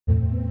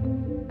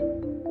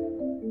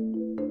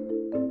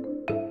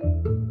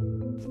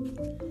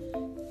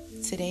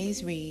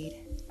Today's read,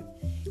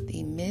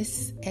 The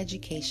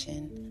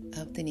Miseducation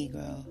of the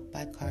Negro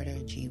by Carter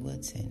G.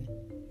 Woodson.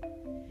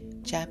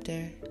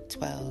 Chapter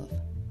 12,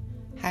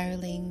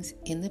 Hirelings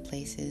in the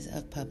Places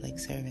of Public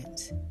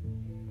Servants.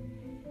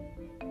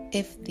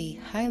 If the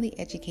highly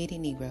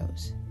educated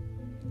Negroes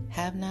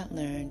have not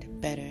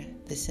learned better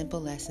the simple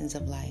lessons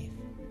of life,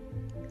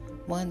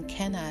 one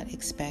cannot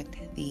expect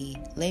the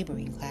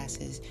laboring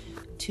classes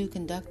to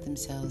conduct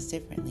themselves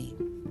differently.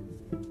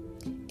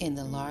 In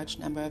the large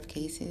number of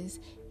cases,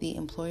 the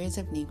employers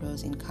of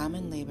Negroes in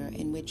common labor,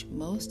 in which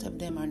most of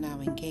them are now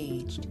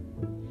engaged,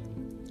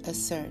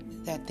 assert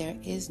that there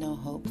is no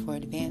hope for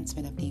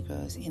advancement of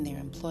Negroes in their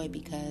employ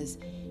because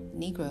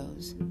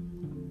Negroes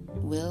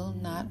will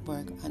not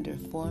work under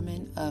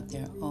foremen of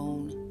their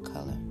own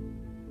color.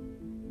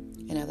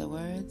 In other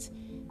words,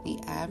 the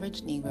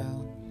average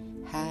Negro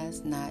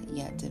has not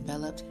yet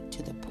developed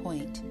to the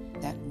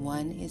point that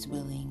one is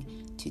willing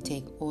to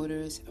take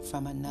orders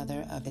from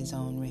another of his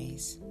own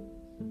race.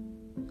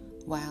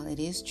 While it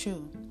is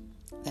true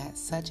that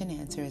such an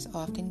answer is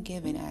often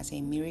given as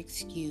a mere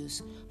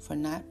excuse for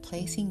not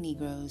placing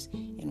Negroes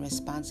in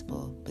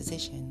responsible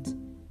positions,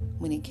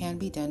 when it can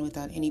be done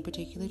without any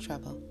particular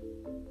trouble,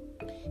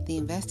 the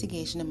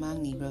investigation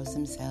among Negroes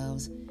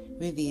themselves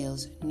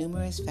reveals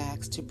numerous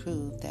facts to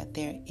prove that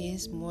there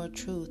is more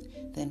truth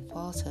than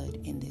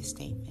falsehood in this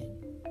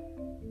statement.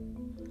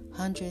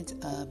 Hundreds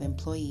of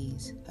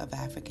employees of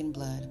African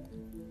blood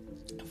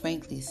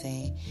frankly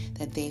say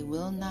that they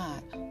will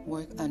not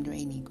work under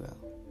a Negro.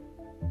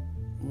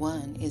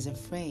 One is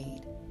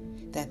afraid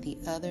that the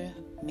other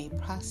may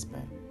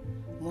prosper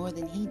more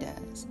than he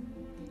does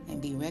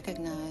and be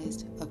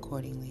recognized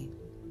accordingly.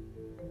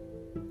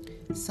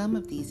 Some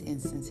of these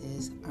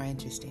instances are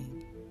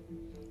interesting.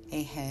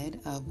 A head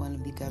of one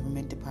of the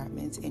government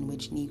departments in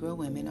which Negro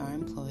women are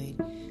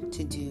employed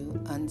to do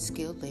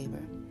unskilled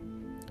labor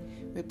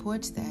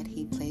reports that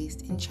he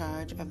placed in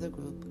charge of the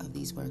group of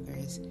these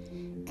workers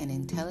an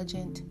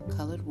intelligent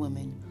colored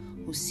woman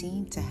who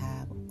seemed to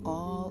have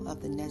all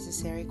of the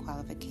necessary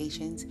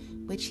qualifications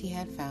which he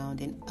had found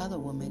in other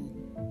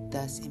women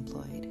thus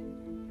employed.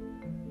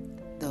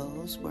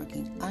 Those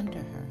working under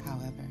her,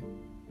 however,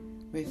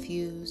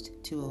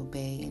 refused to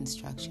obey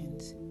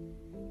instructions,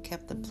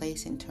 kept the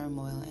place in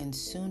turmoil, and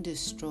soon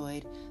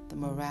destroyed the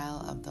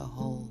morale of the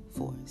whole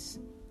force.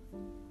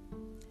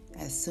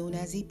 As soon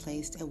as he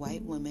placed a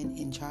white woman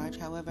in charge,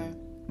 however,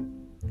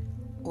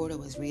 order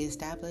was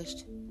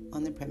reestablished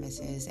on the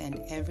premises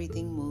and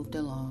everything moved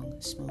along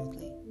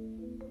smoothly.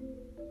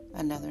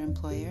 Another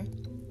employer,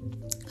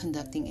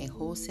 conducting a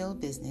wholesale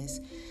business,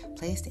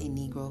 placed a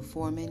Negro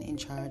foreman in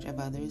charge of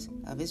others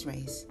of his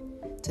race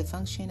to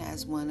function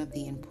as one of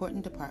the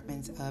important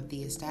departments of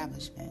the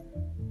establishment.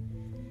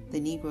 The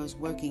Negroes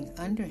working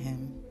under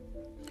him,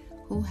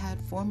 who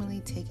had formerly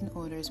taken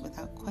orders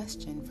without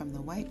question from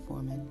the white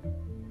foreman,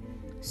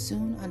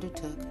 soon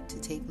undertook to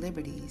take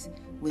liberties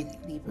with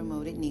the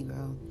promoted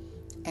Negro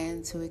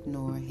and to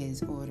ignore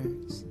his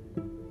orders.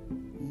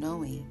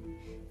 Knowing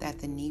that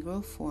the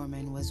Negro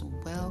foreman was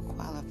well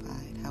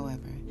qualified,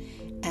 however,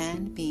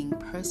 and being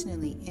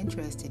personally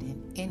interested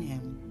in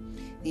him,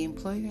 the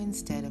employer,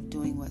 instead of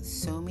doing what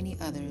so many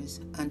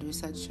others under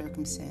such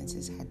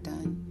circumstances had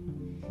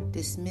done,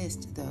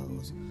 dismissed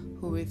those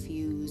who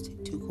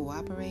refused to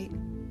cooperate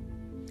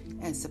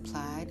and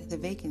supplied the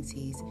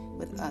vacancies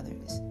with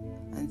others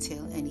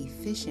until an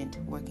efficient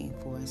working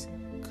force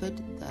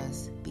could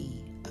thus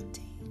be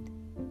obtained.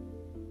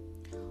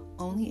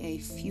 Only a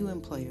few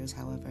employers,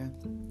 however,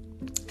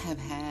 have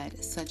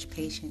had such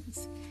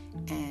patience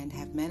and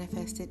have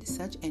manifested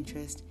such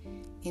interest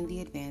in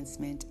the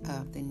advancement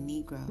of the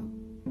Negro.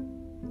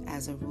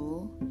 As a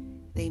rule,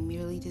 they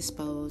merely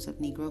dispose of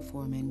Negro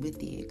foremen with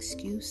the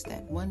excuse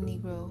that one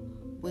Negro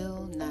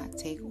will not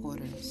take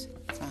orders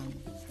from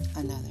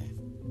another.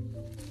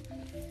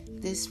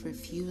 This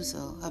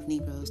refusal of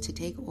Negroes to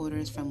take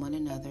orders from one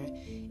another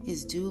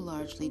is due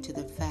largely to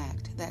the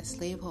fact that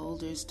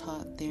slaveholders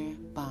taught their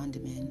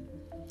bondmen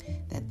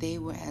that they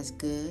were as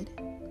good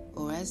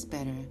or as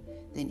better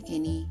than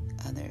any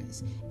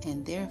others,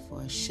 and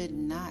therefore should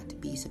not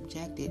be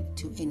subjected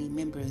to any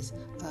members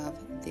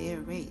of their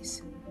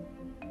race.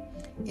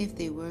 If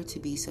they were to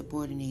be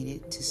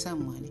subordinated to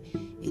someone,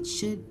 it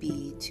should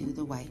be to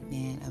the white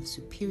man of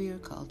superior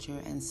culture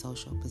and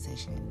social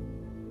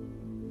position.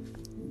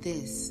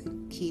 This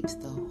keeps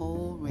the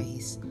whole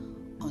race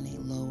on a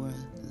lower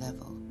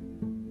level,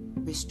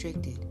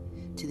 restricted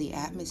to the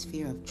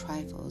atmosphere of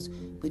trifles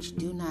which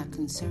do not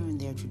concern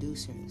their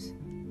traducers.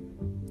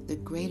 The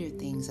greater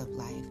things of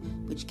life,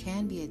 which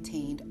can be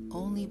attained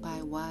only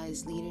by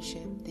wise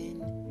leadership,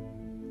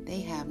 then they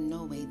have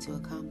no way to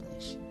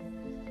accomplish.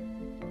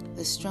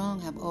 The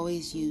strong have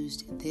always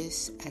used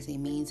this as a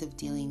means of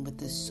dealing with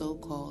the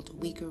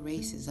so-called weaker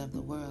races of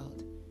the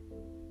world.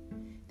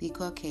 The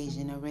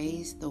Caucasian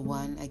arrays the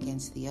one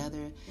against the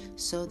other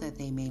so that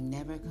they may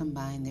never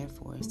combine their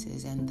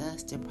forces and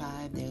thus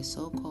deprive their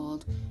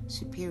so-called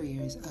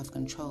superiors of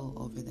control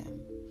over them,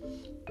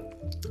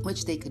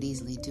 which they could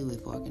easily do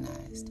if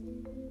organized.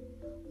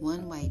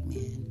 One white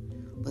man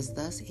was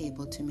thus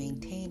able to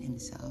maintain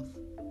himself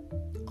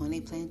on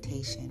a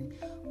plantation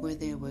where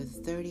there were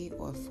 30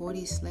 or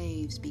 40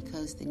 slaves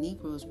because the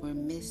Negroes were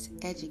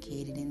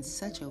miseducated in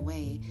such a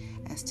way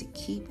as to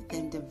keep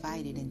them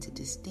divided into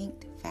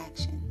distinct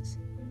factions.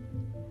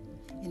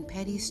 In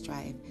petty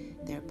strife,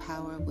 their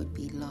power would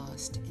be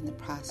lost in the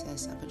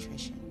process of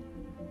attrition.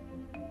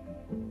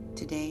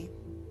 Today,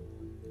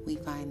 we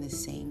find the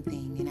same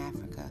thing in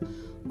Africa,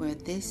 where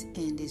this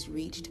end is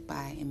reached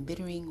by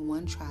embittering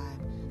one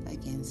tribe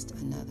against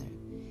another.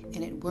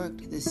 And it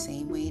worked the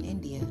same way in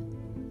India,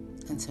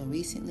 until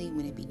recently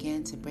when it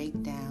began to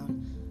break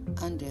down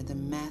under the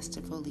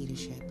masterful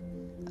leadership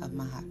of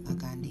Mahatma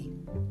Gandhi.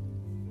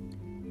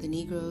 The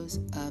Negroes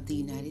of the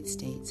United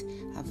States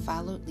have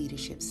followed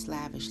leadership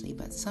slavishly,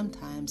 but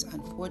sometimes,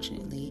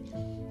 unfortunately,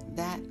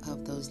 that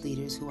of those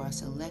leaders who are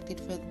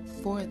selected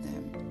for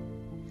them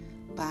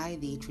by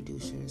the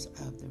traducers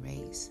of the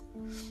race.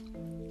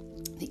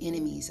 The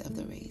enemies of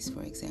the race,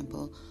 for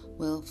example,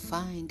 will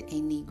find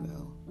a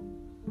Negro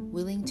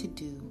willing to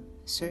do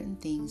certain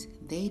things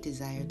they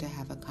desire to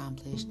have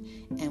accomplished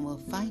and will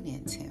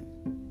finance him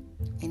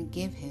and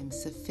give him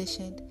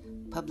sufficient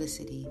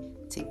publicity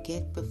to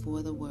get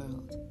before the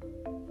world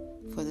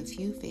for the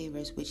few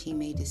favors which he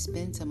may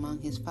dispense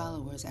among his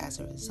followers as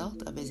a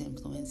result of his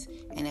influence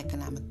and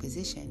economic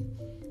position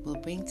will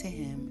bring to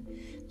him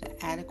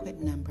the adequate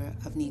number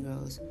of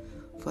Negroes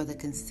for the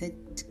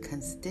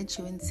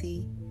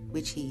constituency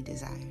which he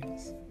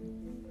desires.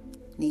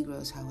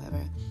 Negroes,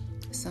 however,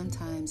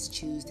 sometimes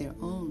choose their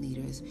own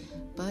leaders,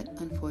 but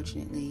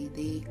unfortunately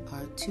they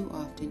are too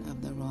often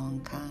of the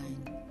wrong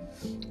kind.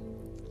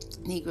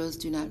 Negroes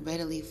do not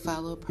readily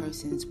follow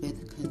persons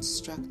with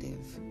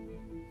constructive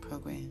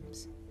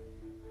programs.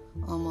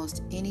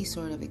 Almost any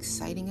sort of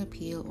exciting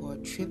appeal or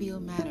trivial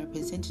matter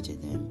presented to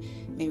them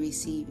may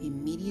receive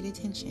immediate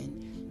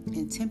attention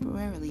and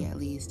temporarily at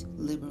least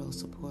liberal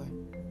support.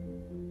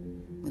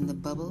 When the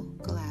bubble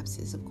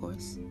collapses, of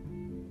course,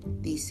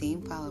 these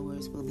same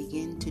followers will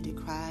begin to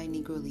decry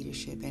Negro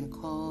leadership and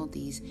call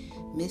these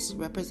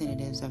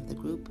misrepresentatives of the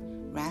group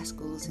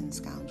rascals and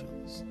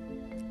scoundrels.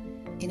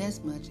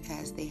 Inasmuch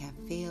as they have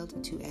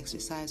failed to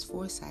exercise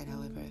foresight,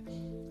 however,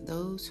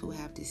 those who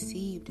have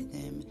deceived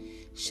them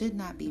should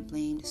not be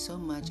blamed so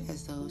much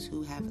as those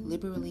who have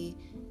liberally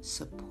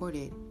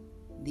supported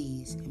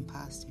these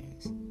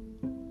impostors.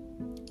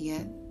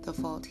 Yet the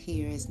fault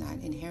here is not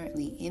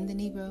inherently in the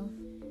Negro,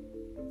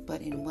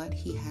 but in what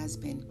he has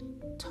been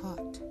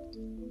taught.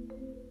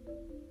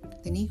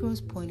 The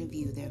Negro's point of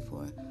view,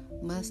 therefore,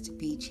 must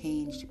be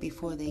changed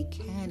before they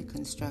can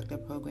construct a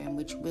program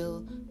which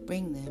will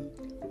bring them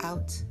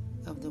out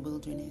of the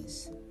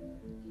wilderness.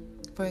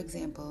 For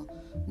example,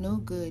 no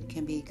good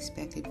can be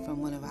expected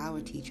from one of our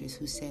teachers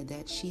who said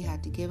that she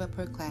had to give up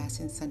her class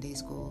in Sunday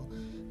school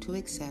to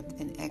accept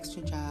an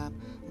extra job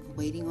of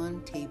waiting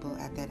on table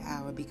at that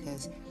hour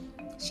because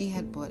she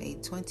had bought a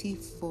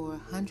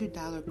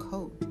 $2,400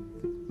 coat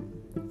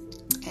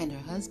and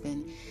her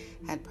husband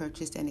had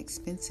purchased an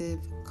expensive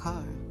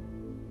car.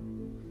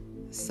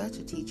 Such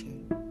a teacher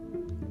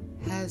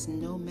has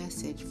no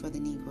message for the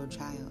Negro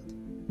child.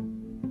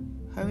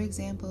 Her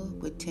example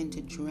would tend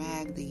to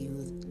drag the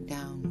youth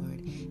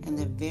downward, and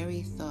the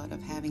very thought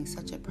of having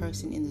such a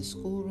person in the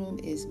schoolroom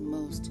is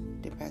most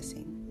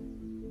depressing.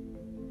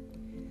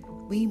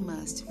 We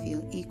must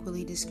feel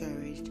equally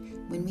discouraged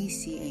when we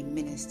see a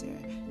minister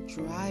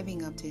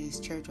driving up to his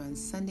church on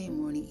Sunday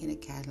morning in a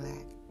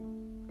Cadillac.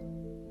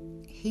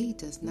 He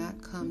does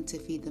not come to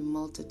feed the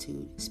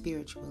multitude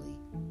spiritually.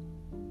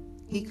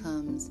 He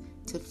comes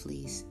to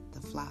fleece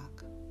the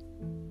flock.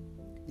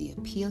 The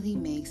appeal he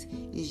makes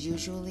is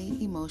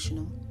usually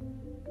emotional.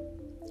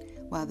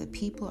 While the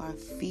people are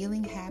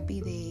feeling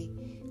happy,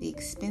 the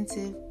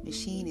expensive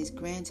machine is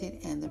granted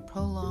and the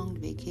prolonged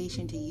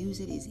vacation to use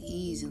it is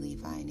easily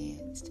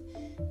financed.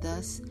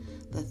 Thus,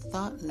 the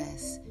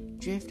thoughtless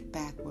drift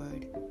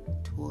backward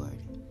toward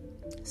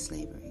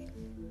slavery.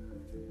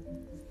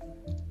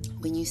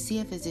 When you see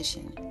a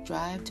physician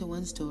drive to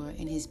one's door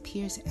in his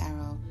Pierce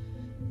Arrow,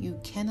 you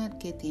cannot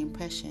get the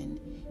impression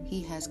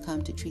he has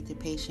come to treat the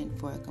patient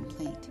for a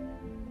complaint.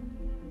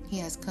 He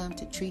has come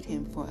to treat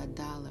him for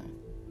 $1.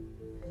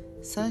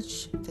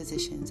 Such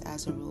physicians,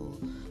 as a rule,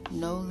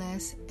 know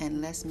less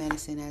and less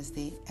medicine as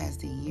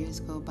the years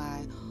go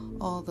by,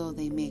 although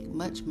they make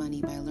much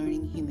money by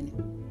learning human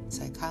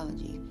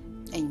psychology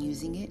and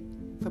using it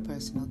for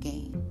personal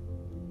gain.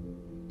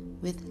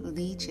 With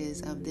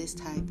leeches of this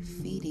type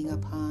feeding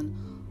upon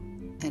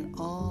an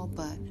all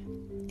but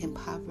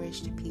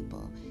impoverished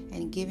people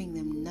and giving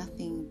them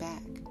nothing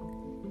back,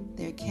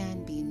 there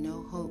can be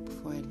no hope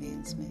for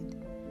advancement.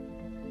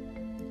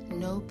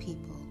 No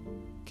people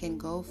can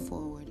go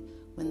forward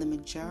when the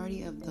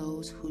majority of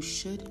those who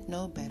should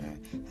know better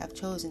have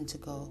chosen to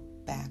go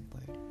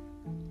backward.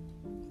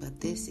 But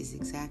this is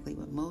exactly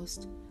what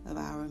most of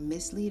our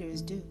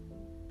misleaders do.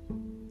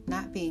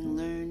 Not being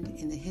learned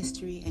in the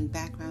history and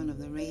background of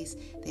the race,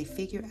 they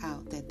figure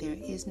out that there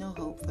is no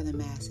hope for the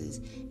masses,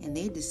 and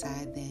they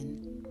decide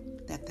then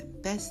that the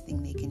best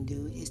thing they can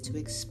do is to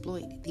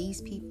exploit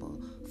these people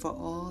for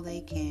all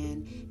they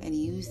can and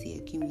use the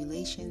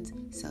accumulations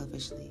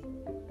selfishly.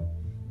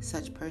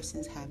 Such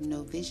persons have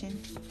no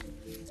vision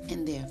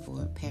and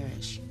therefore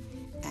perish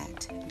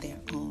at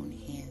their own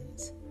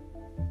hands.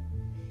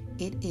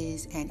 It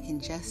is an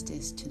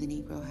injustice to the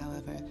Negro,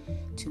 however,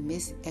 to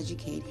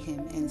miseducate him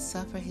and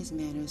suffer his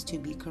manners to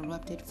be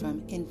corrupted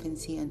from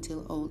infancy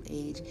until old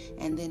age,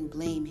 and then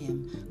blame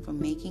him for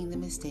making the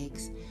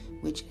mistakes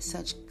which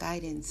such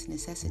guidance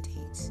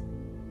necessitates.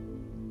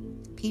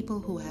 People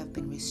who have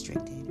been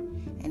restricted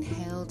and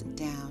held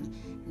down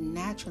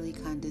naturally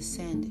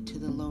condescend to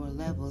the lower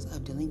levels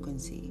of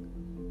delinquency.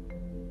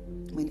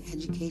 When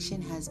education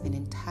has been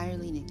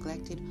entirely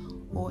neglected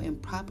or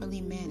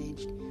improperly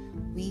managed,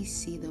 we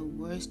see the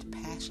worst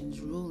passions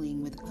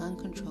ruling with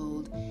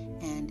uncontrolled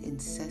and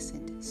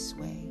incessant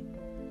sway.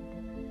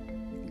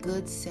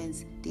 Good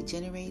sense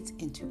degenerates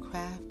into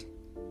craft,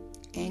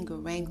 anger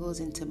wrangles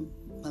into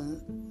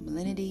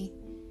malignity,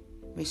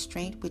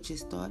 restraint which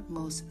is thought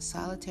most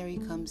solitary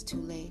comes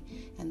too late,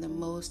 and the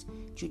most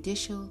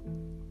judicial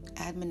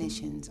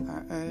admonitions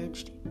are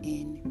urged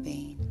in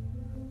vain.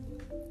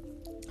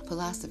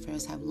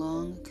 Philosophers have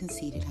long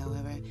conceded,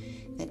 however,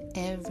 that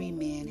every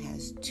man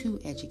has two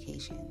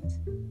educations,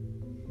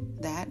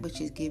 that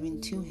which is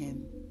given to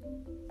him,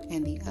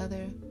 and the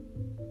other,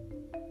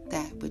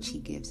 that which he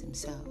gives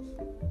himself.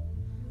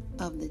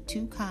 Of the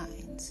two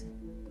kinds,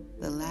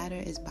 the latter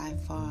is by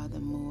far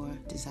the more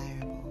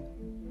desirable.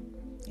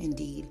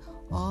 Indeed,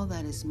 all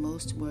that is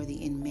most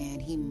worthy in man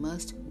he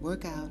must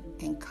work out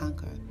and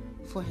conquer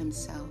for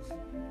himself.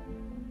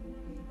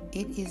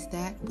 It is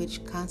that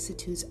which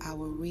constitutes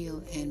our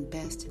real and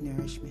best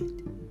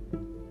nourishment.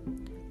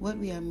 What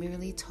we are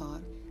merely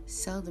taught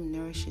seldom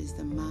nourishes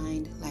the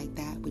mind like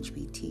that which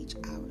we teach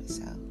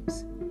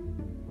ourselves.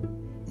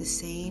 The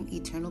same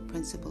eternal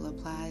principle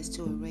applies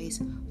to a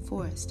race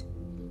forced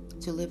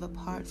to live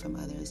apart from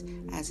others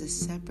as a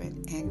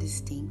separate and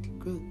distinct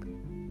group.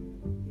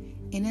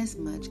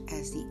 Inasmuch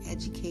as the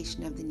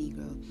education of the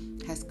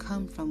Negro has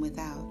come from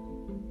without,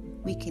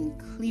 we can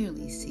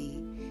clearly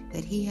see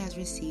that he has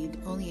received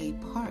only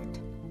a part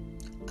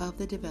of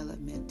the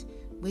development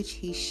which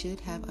he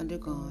should have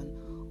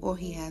undergone, or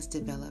he has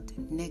developed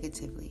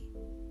negatively.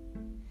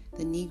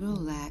 The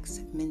Negro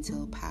lacks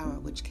mental power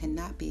which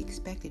cannot be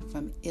expected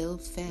from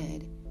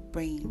ill-fed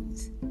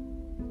brains.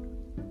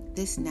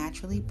 This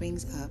naturally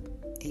brings up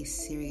a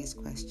serious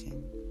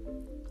question.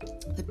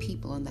 The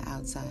people on the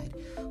outside,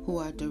 who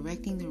are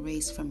directing the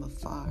race from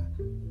afar,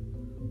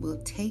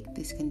 will take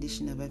this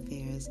condition of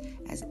affairs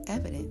as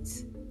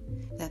evidence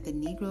that the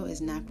Negro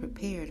is not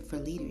prepared for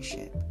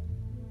leadership.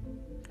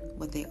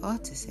 What they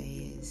ought to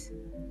say is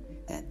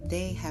that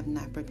they have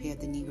not prepared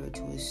the Negro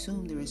to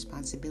assume the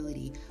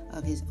responsibility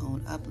of his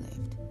own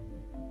uplift.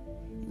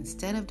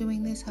 Instead of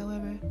doing this,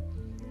 however,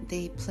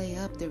 they play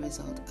up the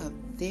result of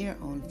their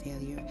own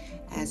failure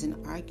as an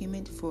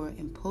argument for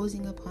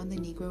imposing upon the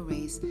Negro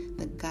race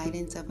the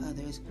guidance of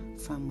others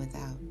from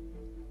without.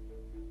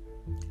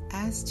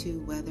 As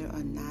to whether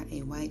or not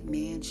a white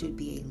man should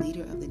be a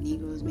leader of the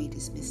Negroes may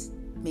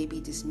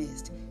be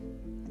dismissed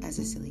as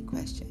a silly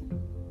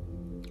question.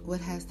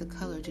 What has the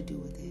color to do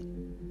with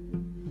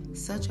it?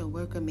 Such a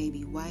worker may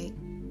be white,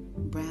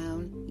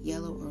 brown,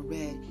 yellow, or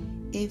red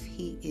if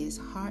he is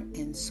heart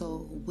and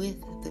soul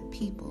with the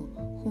people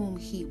whom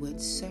he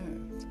would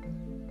serve.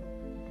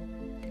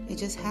 It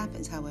just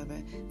happens,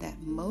 however,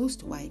 that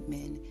most white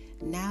men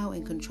now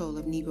in control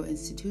of Negro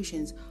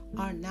institutions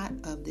are not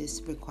of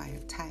this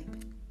required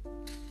type.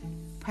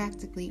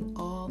 Practically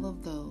all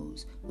of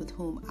those with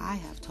whom I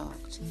have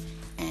talked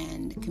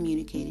and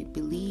communicated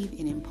believe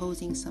in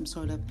imposing some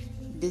sort of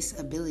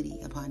disability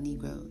upon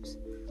Negroes,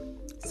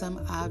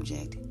 some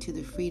object to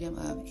the freedom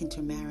of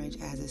intermarriage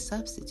as a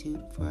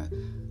substitute for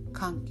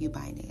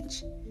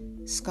concubinage,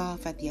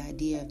 scoff at the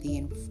idea of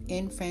the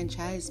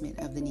enfranchisement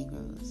of the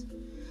Negroes,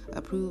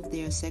 approve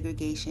their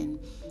segregation,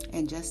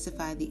 and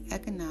justify the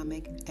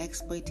economic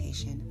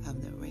exploitation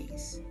of the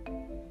race.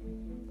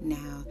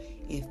 Now,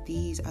 if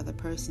these are the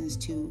persons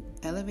to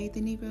elevate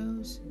the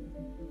Negroes,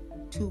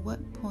 to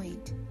what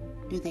point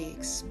do they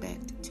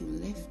expect to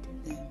lift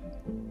them?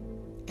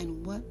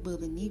 And what will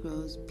the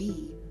Negroes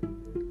be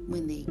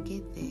when they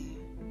get there?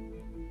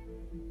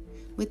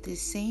 With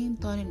this same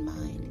thought in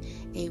mind,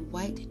 a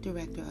white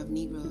director of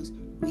Negroes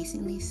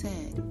recently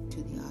said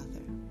to the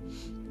author,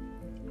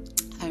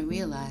 "I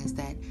realize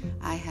that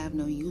I have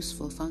no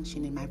useful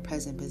function in my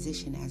present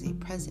position as a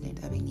president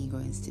of a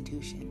Negro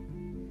institution.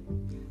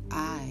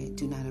 I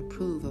do not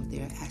approve of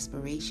their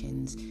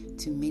aspirations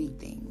to many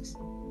things.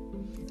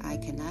 I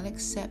cannot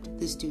accept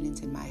the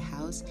students in my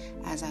house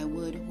as I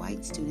would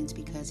white students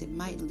because it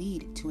might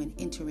lead to an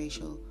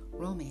interracial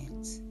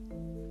romance.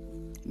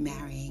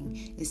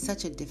 Marrying is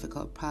such a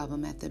difficult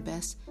problem at the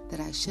best that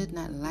I should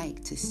not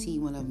like to see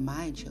one of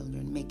my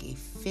children make a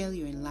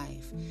failure in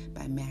life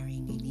by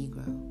marrying a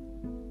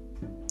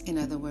Negro. In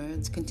other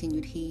words,"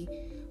 continued he,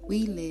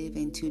 "we live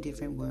in two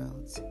different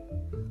worlds.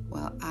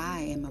 While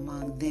I am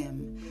among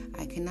them,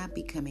 I cannot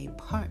become a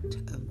part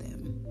of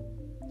them.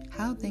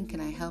 How then can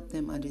I help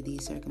them under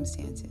these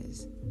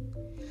circumstances?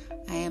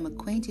 I am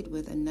acquainted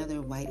with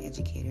another white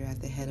educator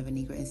at the head of a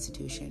Negro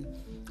institution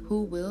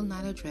who will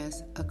not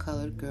address a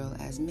colored girl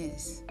as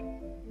Miss.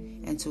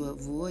 And to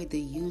avoid the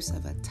use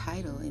of a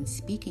title in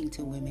speaking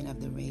to women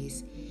of the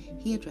race,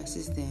 he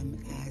addresses them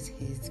as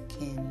his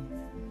kin.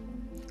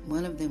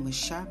 One of them was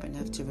sharp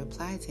enough to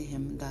reply to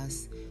him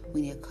thus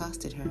when he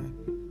accosted her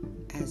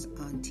as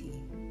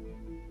Auntie.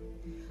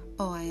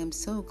 "Oh, I am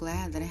so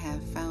glad that I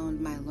have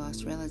found my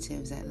lost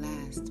relatives at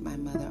last. My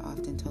mother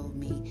often told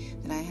me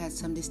that I had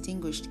some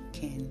distinguished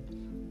kin.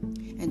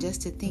 And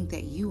just to think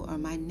that you are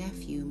my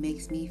nephew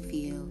makes me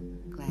feel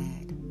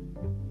glad."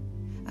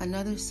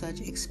 Another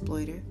such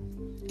exploiter,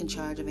 in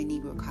charge of a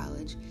Negro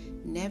college,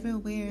 never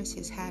wears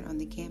his hat on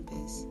the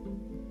campus.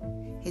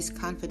 His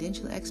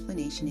confidential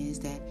explanation is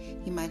that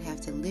he might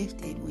have to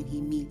lift it when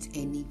he meets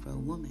a Negro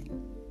woman.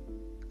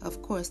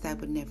 Of course, that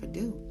would never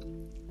do.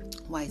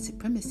 White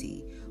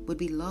supremacy would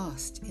be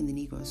lost in the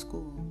Negro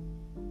school.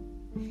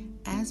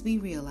 As we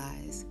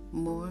realize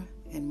more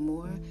and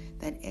more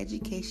that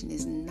education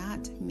is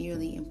not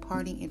merely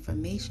imparting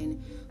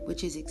information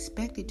which is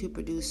expected to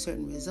produce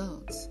certain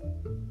results,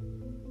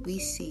 we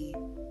see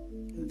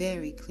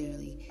very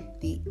clearly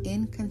the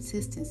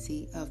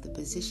inconsistency of the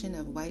position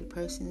of white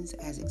persons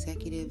as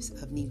executives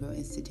of Negro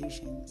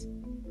institutions.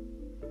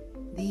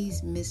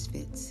 These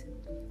misfits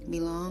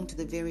belong to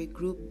the very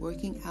group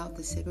working out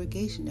the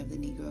segregation of the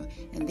Negro,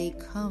 and they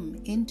come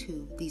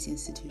into these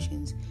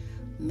institutions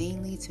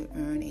mainly to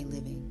earn a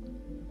living.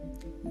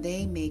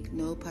 They make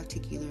no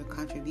particular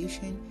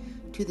contribution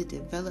to the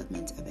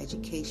development of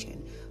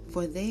education,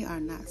 for they are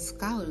not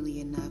scholarly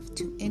enough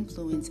to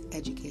influence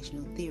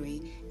educational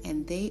theory,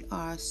 and they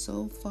are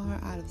so far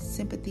out of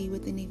sympathy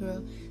with the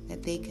Negro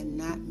that they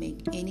cannot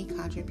make any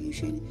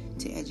contribution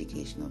to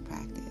educational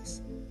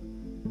practice.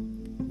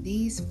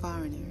 These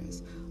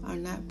foreigners are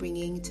not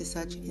bringing to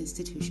such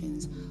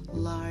institutions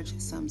large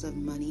sums of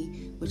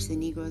money which the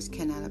Negroes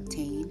cannot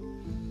obtain,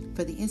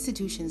 for the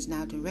institutions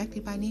now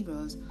directed by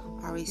Negroes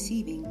are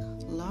receiving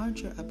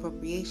larger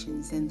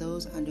appropriations than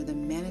those under the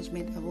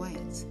management of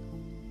whites.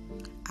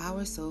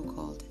 Our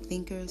so-called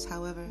thinkers,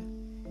 however,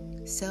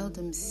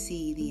 seldom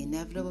see the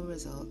inevitable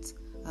results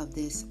of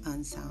this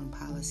unsound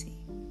policy.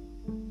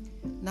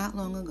 Not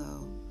long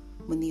ago,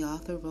 when the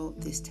author wrote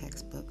this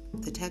textbook,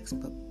 the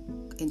textbook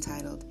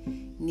entitled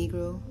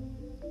Negro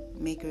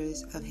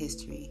Makers of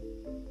History,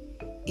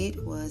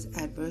 it was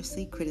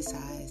adversely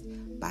criticized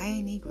by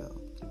a Negro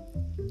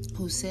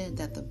who said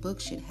that the book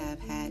should have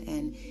had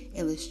an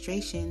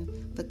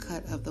illustration the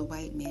cut of the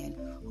white man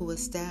who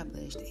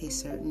established a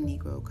certain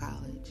Negro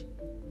college.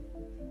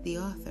 The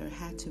author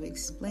had to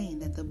explain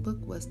that the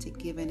book was to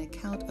give an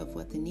account of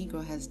what the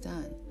Negro has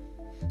done,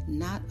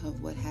 not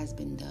of what has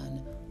been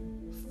done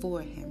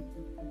for him.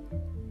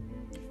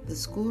 The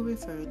school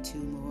referred to,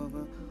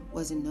 moreover,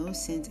 was in no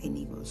sense a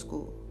Negro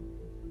school.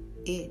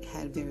 It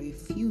had very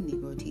few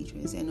Negro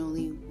teachers and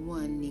only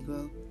one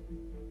Negro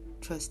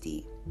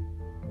trustee.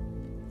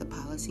 The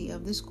policy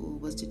of the school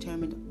was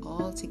determined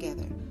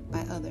altogether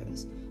by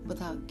others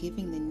without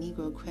giving the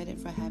Negro credit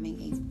for having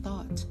a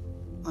thought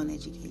on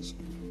education.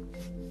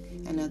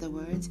 In other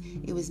words,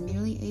 it was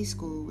merely a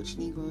school which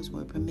Negroes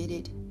were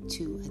permitted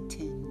to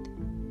attend.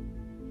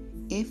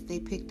 If they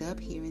picked up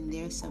here and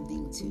there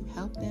something to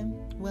help them,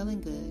 well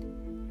and good.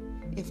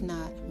 If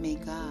not, may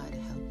God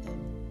help them.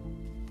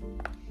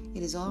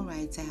 It is all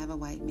right to have a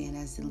white man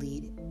as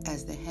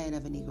the head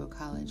of a Negro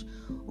college,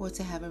 or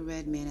to have a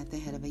red man at the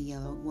head of a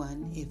yellow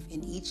one, if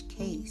in each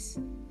case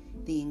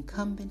the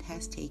incumbent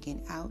has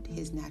taken out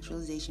his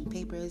naturalization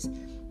papers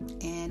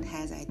and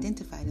has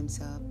identified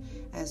himself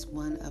as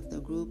one of the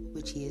group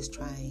which he is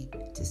trying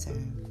to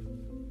serve.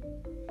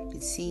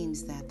 It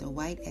seems that the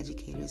white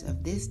educators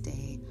of this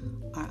day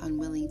are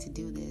unwilling to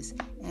do this,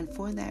 and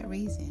for that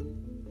reason,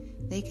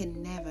 they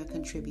can never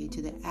contribute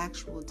to the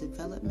actual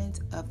development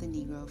of the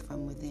Negro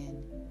from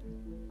within.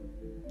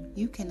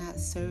 You cannot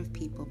serve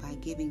people by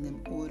giving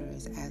them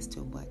orders as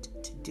to what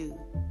to do.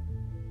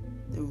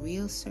 The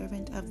real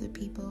servant of the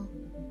people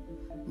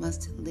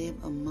must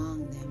live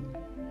among them,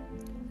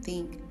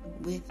 think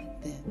with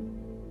them,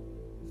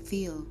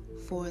 feel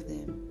for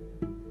them,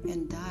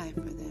 and die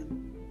for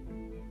them.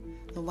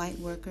 The white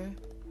worker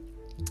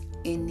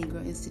in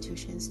Negro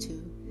institutions,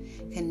 too,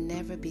 can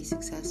never be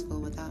successful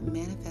without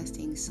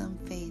manifesting some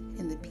faith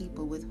in the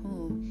people with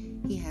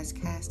whom he has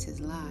cast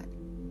his lot.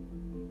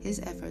 His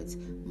efforts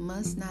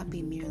must not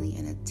be merely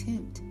an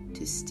attempt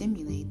to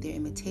stimulate their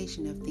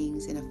imitation of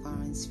things in a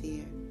foreign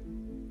sphere.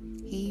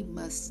 He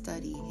must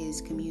study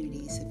his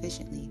community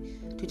sufficiently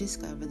to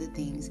discover the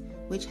things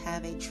which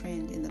have a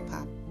trend in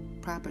the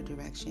proper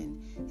direction,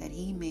 that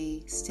he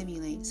may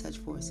stimulate such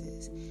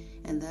forces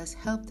and thus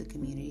help the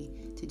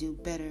community to do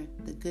better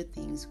the good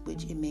things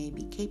which it may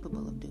be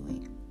capable of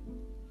doing,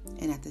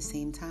 and at the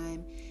same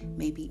time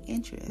may be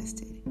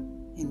interested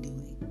in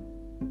doing.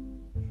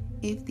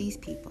 If these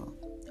people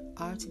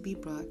are to be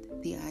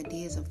brought the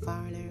ideas of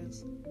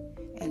foreigners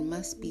and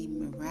must be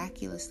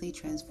miraculously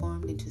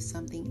transformed into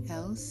something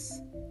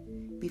else,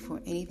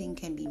 before anything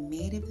can be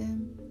made of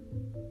them,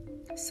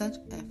 such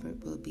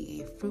effort will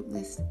be a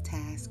fruitless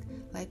task,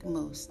 like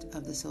most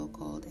of the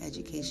so-called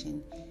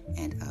education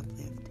and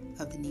uplift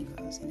of the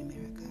Negroes in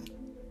America.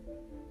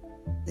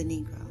 The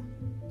Negro,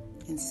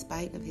 in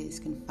spite of his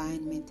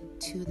confinement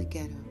to the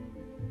ghetto,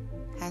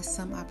 has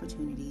some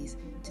opportunities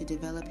to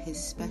develop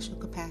his special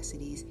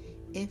capacities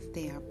if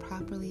they are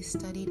properly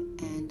studied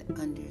and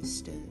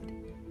understood.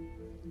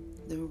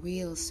 The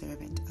real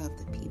servant of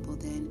the people,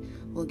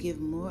 then, will give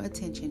more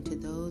attention to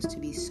those to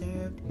be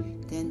served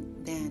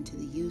than to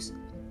the use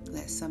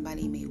that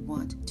somebody may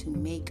want to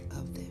make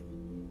of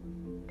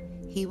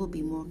them. He will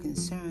be more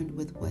concerned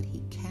with what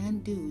he can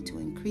do to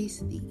increase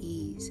the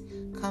ease,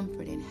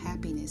 comfort, and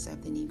happiness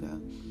of the Negro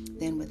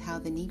than with how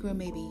the Negro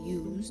may be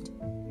used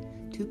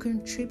to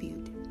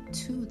contribute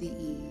to the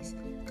ease,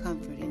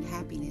 comfort, and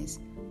happiness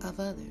of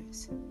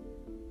others.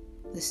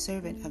 The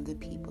servant of the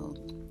people,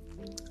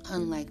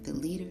 unlike the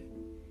leader,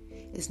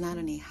 is not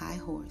on a high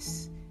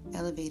horse,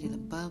 elevated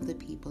above the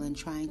people and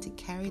trying to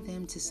carry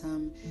them to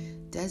some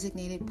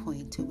designated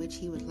point to which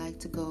he would like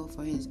to go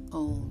for his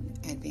own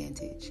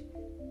advantage.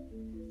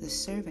 The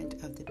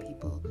servant of the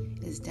people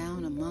is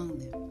down among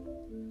them,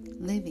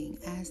 living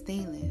as they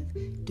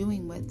live,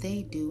 doing what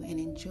they do, and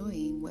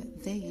enjoying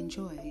what they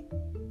enjoy.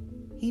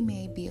 He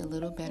may be a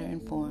little better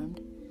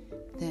informed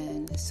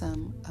than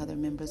some other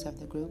members of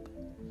the group.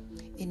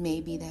 It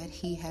may be that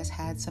he has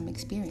had some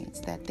experience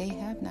that they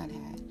have not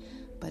had,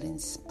 but in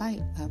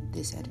spite of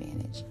this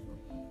advantage,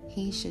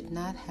 he should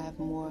not have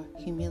more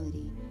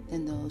humility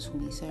than those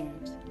whom he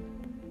serves.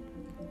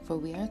 For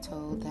we are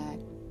told that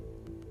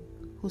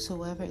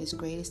whosoever is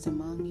greatest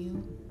among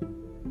you,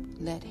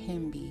 let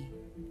him be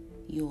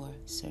your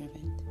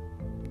servant.